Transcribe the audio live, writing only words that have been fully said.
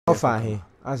Offer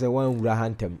as a one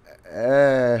Rahantem.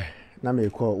 Na me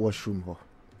call washroom ho.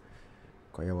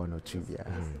 Koye one or two ya.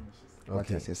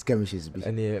 Okay, skirmishes be.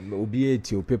 And obi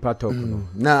eti paper talk no.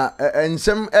 Na and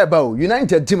some about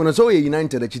United team no so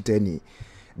United chitani.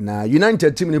 Na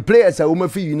United team the players are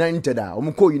fi United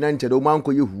call United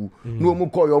anko yehu no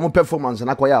call your performance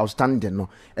na koya outstanding no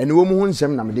and wo mu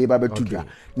nsem na me dey ba betu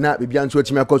na bibia nso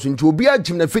atimi akoso nti obi a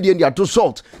team na fidie dia to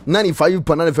salt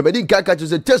 95.9 FM di kaka to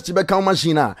say test be count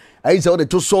machine I say the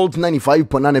to salt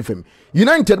 95.9 FM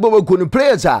United bobo ko no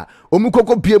players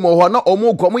kokko piem ho na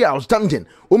ko ya outstanding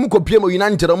ko piem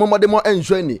United mode mo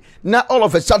enso ani na all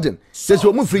of a sudden says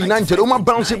omu free United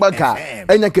bounce back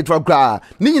enya ketwa kra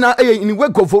ni nyina ni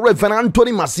wake for Reverend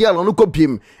Anthony Martial no ko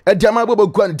piem e dia ma bobo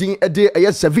ko andin e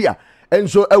de Sevilla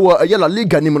enso e wo La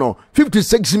Liga nim no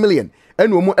 56 million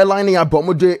and we aligning up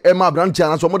on the Emma branch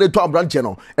and some of the top branch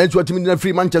no and so atimi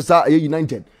free Manchester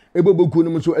United eboboku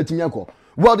no so atimi akọ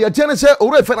well the atene say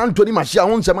Reverend Anthony Martial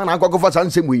won se man akọ for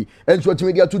sansem we and so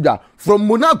atimi dia to da from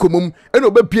Monaco mum and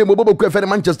obepie eboboku for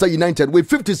Manchester United with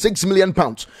 56 million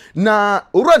pounds na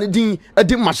ora din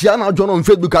edi Martial na jono on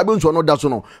Facebook abi nso no da so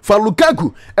no for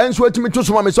Lukaku and so atimi to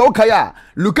so ma me say okaya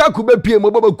Lukaku bepie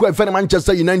eboboku for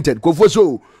Manchester United kofo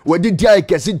so we did dia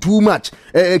kesi too much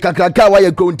kakraka wa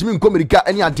ye ko ntimi nkomerika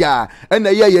eni adia ena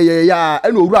ya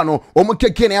ena owura no omo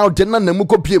keke na out na na mu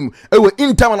kopiem ewe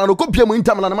Inter na no kopiem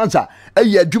Inter na mansa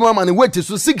eye adwuma ma ne weight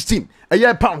so 16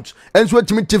 pounds enso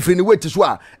atimi tifri ne weight so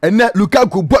a ena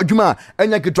Lukaku bo adwuma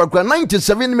enya ketwakura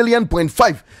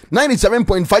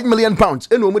 97.5 million pounds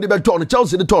ena omo de beto no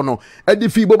Chelsea de to no edi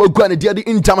fi bobo kwa ne dia de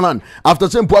Inter Milan after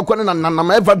sempo akwa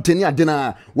na Everton ade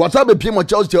na whatsapp be piem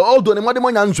Chelsea although ne modem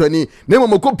nya nswani ne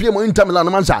mo kopiem Inter Milan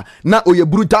mansa na oye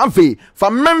brutal fe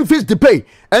for Memphis Depay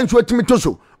enso atimi to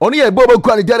so oni e bobo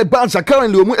kwa ne dia Barca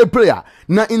currently omu a player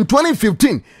na in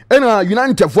 2015 ena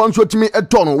United for nso atimi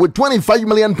etono with 25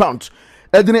 million pounds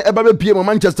edine ebabe piem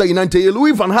Manchester United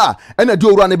Louis van Gaal ena di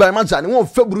owura ne by mansa ne won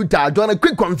February ta join a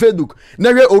quick on Facebook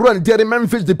na we owura ne dia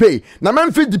Memphis Depay na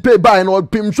Memphis Depay by no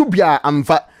pim so bia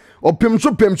amfa or pim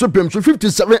so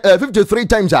 53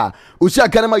 times Usi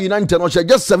Academy United no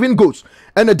just 7 goals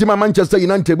and a team Manchester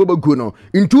United bobo kuno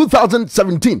in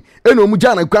 2017 eno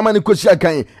mujana kwama ni kosi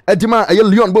akan edima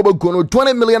Lyon bobo kuno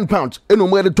 20 million pounds eno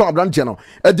mo de top branch no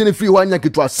edini free wanya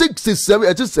kitwa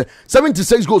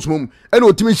 76 goals mum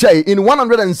eno timi share in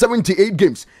 178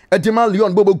 games edima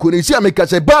Lyon bobo kuno isi ameka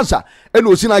se Barca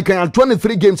eno sina kan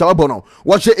 23 games ababono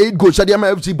watch 8 goals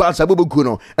shadiama FC Barca bobo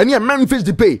kuno ene Memphis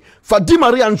Depay for Di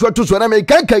Maria nso to so na me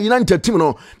kaka United team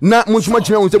no na musuma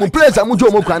chime won se mu players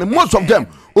amujo mo kwan most of them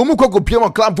omukoko piem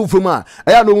club from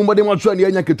aya no mumode mo so na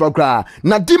enya ketwa kra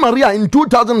na Di Maria in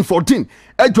 2014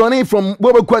 joining from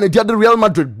bobo kwan the Real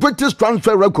Madrid British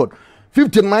transfer record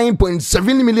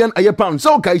 59.7 million pounds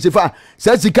so kai sefa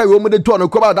say kai wo mode to no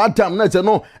ko that time na say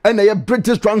no and a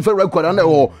British transfer record and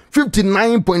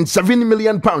 59.7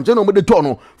 million pounds no mode to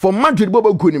no for Madrid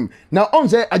bobo kunim now on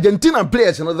say Argentina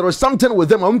players and there was something with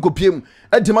them ko piem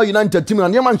etima United team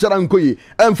and yaman chara nkoyi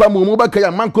emfa mo ba kai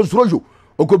Marcos Rojo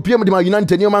okopiem de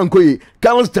United ni mankoyi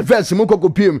Carlos Tevez mo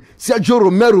kokopiem Sergio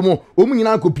Romero mo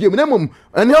omunyina kopiem na mum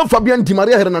ene Fabian Di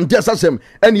Maria Hernandez asem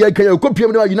ene ye kan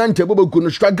okopiem de United bobo kuno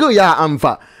struggle ya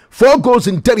amfa 4 goals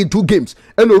in 32 games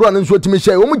ene run nso timi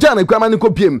share omujana kwama ne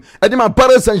kopiem ede ma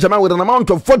Paris Saint-Germain with an amount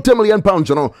of 40 million pounds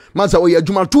no masa oye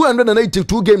adwuma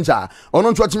 282 games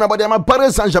ono nso timi abade ma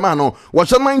Paris Saint-Germain no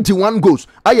was 91 goals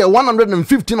aye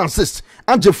 115 assists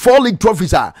and 4 league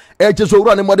trophies so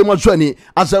run mo de mo so ani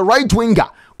as a right winger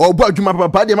obo adwuma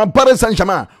papa de ma Paris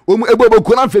Saint-Germain omu ebobo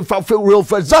ko na fe Real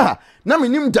Zaha na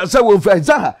minim ta sa wo fe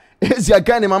Zaha ezi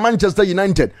akane ma Manchester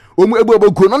United omu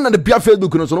ebobo ko na de pia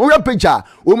Facebook no so no we picture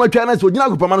omu atwa na so gina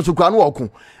ko pama no so kwa no woko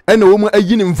ena omu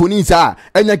ayini mfoni sa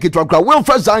enya kitwa kwa Will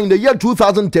Zaha in the year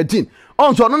 2013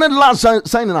 also no last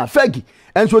signing na Fergie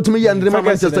and so to me and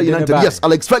Manchester United yes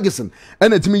Alex Ferguson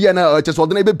and to me and just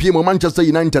ordinary PM Manchester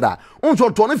United also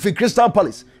 20 Crystal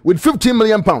Palace with 15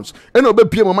 million pounds and obe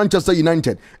PM Manchester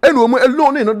United and we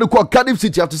alone in the Cardiff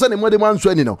City after sending more than one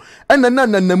swing no and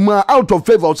then out of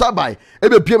favor sabai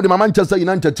ebe PM the Manchester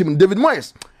United team David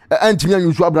Moyes and to me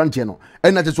and you branch no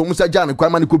and that is almost a Jan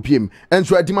kwama ko PM and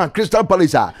so at Crystal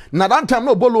Palace na that time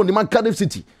no ball on the Cardiff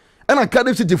City and a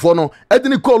Cardiff City for no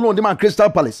edini call on the Crystal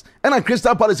Palace and a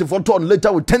Crystal Palace for turn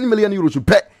later with 10 million euros to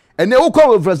pay and they all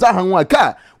call with Zaha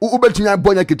car ubetumi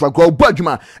abonya ketwa kwa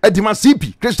obadwuma edima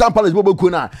CP Crystal Palace boboku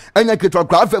na enya ketwa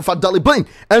kwa afa Dali Blind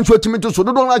enso etimi to so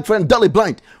do like friend Dali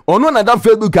Blind ono na da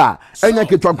Facebook a enya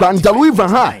ketwa kwa Ndalu Ivan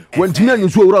ha wentimi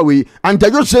anyuso owura we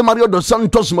anta Jose Mario dos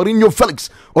Santos Mourinho Felix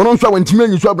ono nso wentimi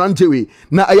anyuso abrante we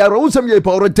na ayaro usem ye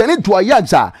pa return to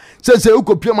Ajax se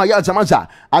ukopia ma Ajax masa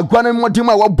agwane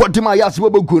modima wa bodima Ajax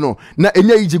boboku no na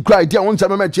enya yiji cry dia wonsa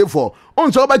mema chefo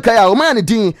onso obeka ya o man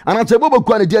din anata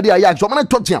boboku na dia Ajax o man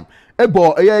Tottenham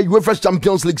ebo UEFA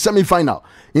Champions League semi-final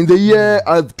in the year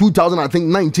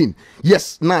 2019.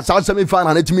 Yes, na sa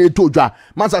semi-final na timi etodwa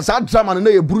masa sa drama na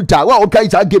ye brutal wa okay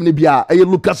sa game ne bia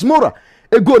Lucas Moura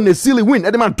ego ne silly win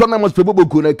edema tournament pe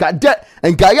boboku na ka de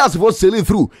enka Ajax for sailing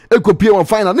through ekopie one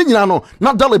final ni nyina no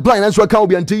na Dali Blind enso ka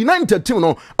obi anti United team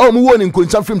no o mu woni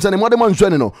nkonsa film se ne modem anso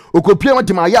ne no okopie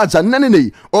watim Ajax nane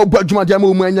nei o gwadwuma dia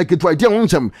ma mu anya ketwa dia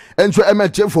wonsem enso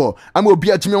MH4 am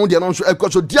obi atimi ho dia no nso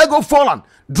ekoso Diego Forlan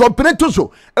dropping it to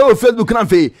so Facebook na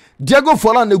fe Diego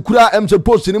Forlan ne kura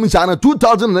post ni msa na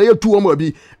 2002 omo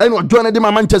bi eno join dem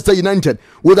Manchester United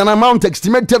with an amount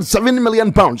estimated 7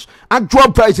 million pounds.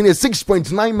 Actual price in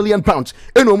 6.9 million pounds.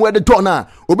 Eno mo de to na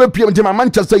obepiem dem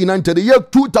Manchester United the year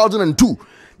 2002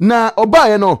 na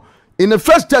obaye no in the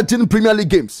first 13 Premier League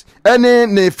games and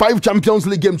the 5 Champions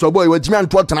League games boy with me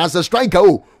and what as a striker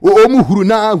omu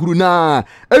huruna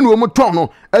enu omu ton no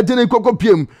edine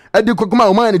kokopiem edi kokoma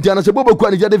o man dia na se boboku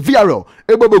ani dia de viral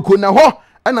e boboku na ho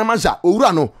na masa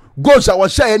owura no goals a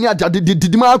share ni adade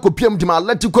didima kopiem di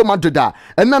Atletico Madrid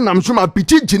na nam so ma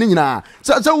Pichichi ni nyina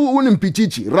sa wonim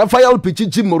Pichichi Rafael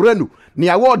Pichichi Moreno ni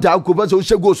award akoba so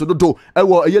she goals dodo e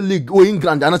wo league o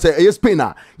England ana say e Spain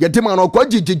ye dem na ko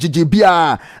jijiji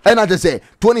bia na je say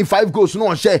 25 goals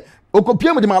no share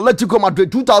okopiem di Atletico Madrid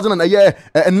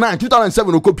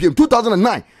 2007 okopiem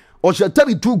 2009 or she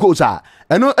 32 goals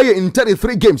and in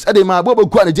 33 games at the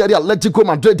Mabobo Nigeria Atletico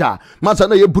Madrid masa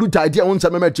na ye brutal idea on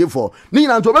some match for ni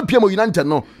na to be PM United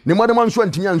no ni mo de man so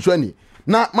antimi answani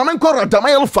na mamenko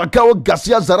Radamel Falcao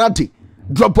Garcia Zarate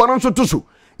drop on so to so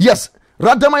yes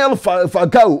Radamel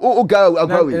Falcao o ga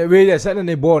we dey send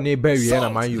the ball ni bury na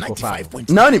man you for 5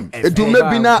 nanim edu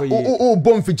mebi na o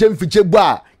bom fiche bo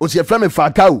a o se frame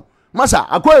Falcao masa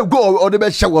akwa go o de be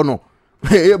hye no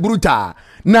brutal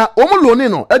na omulone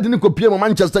no edini kopie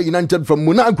Manchester United from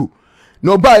Monaco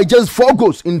no by just 4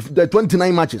 goals in the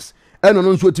 29 matches eno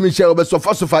no nso timi share obe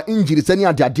sofa injury sani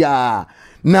adiadia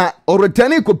na o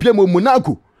return kopie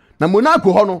Monaco na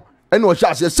Monaco ho no eno o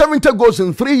share 70 goals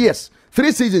in 3 years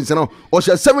 3 seasons no o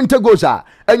share 70 goals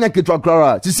enya kitwa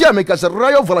klara tisi ameka se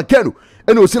Rayo Vallecano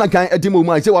eno osina kan edimo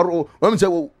mu ai se waro o se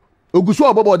oguso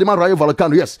obobo de Rayo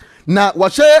Vallecano yes na wa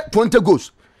share 20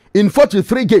 goals in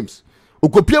 43 games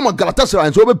okopiem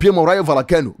Galatasaray so obepiem Rayo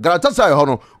Vallecano Galatasaray ho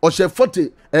no o share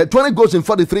 20 goals in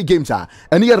 43 games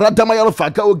and here Radamel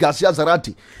Falcao Garcia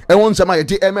Zarate e won sama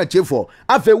yeti MH4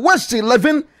 afa West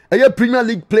 11 Premier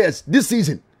League players this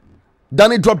season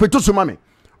Danny drop it to Sumame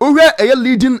ohwe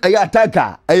leading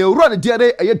attacker run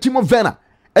diare Timo Werner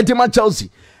edema Chelsea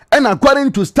and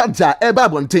according to stats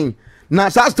Babontin na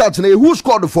sa stats na who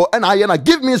scored for and na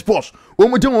give me sports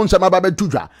omutin won sama babe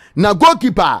tudwa na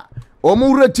goalkeeper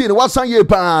omu retin wasan ye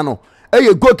pa no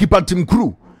goalkeeper team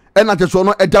crew na teso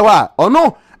no edawa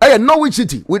ono Norwich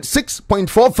City with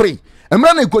 6.43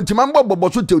 emra na kontima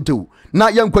mbobo so tewtew na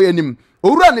yenko yanim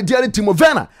owura ne diare Timo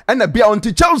Werner na bia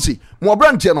onti Chelsea mo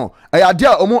branche no ade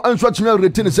a omu anso atumi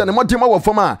retin se ne motima wo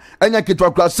form enya kitwa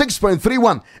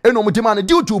 6.31 eno motima ne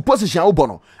due to position obo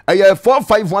no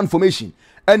 4-5-1 formation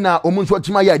na omu nso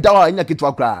atumi ya dawa enya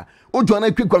kitwa kra ojo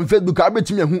na quick on Facebook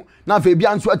abetumi ahu na afa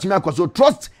bia anso atumi akoso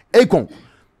trust Akon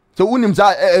so unim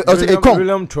sa Akon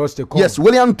William Trust Akon yes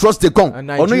William Trust Akon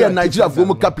ono ye Nigeria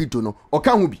for capital no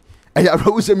oka hu bi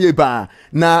usem ye ba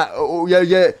na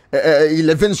ye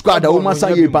 11 squad o masa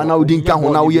ye ba na odi nka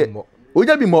ho na ye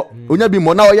onya bi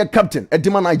mo na ye captain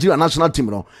edima Nigeria national team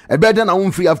no e be de na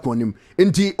won free Afcon nim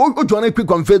enti ojo na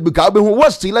quick on Facebook a be hu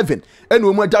West 11 ene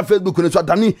o mu ata Facebook no so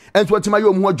dani enso atima ye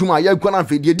o mu adwuma ye kwa na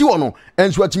fe de di wono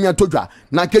enso atimi atodwa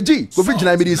na keji ko fi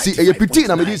gina medisi eye piti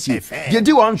na medisi de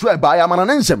di won so e ba ya mana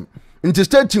nsem enti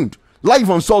stay tuned live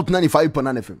on Salt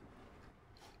 95.9 FM.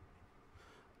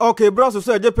 Okay, bro, so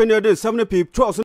say je penny dey 70 people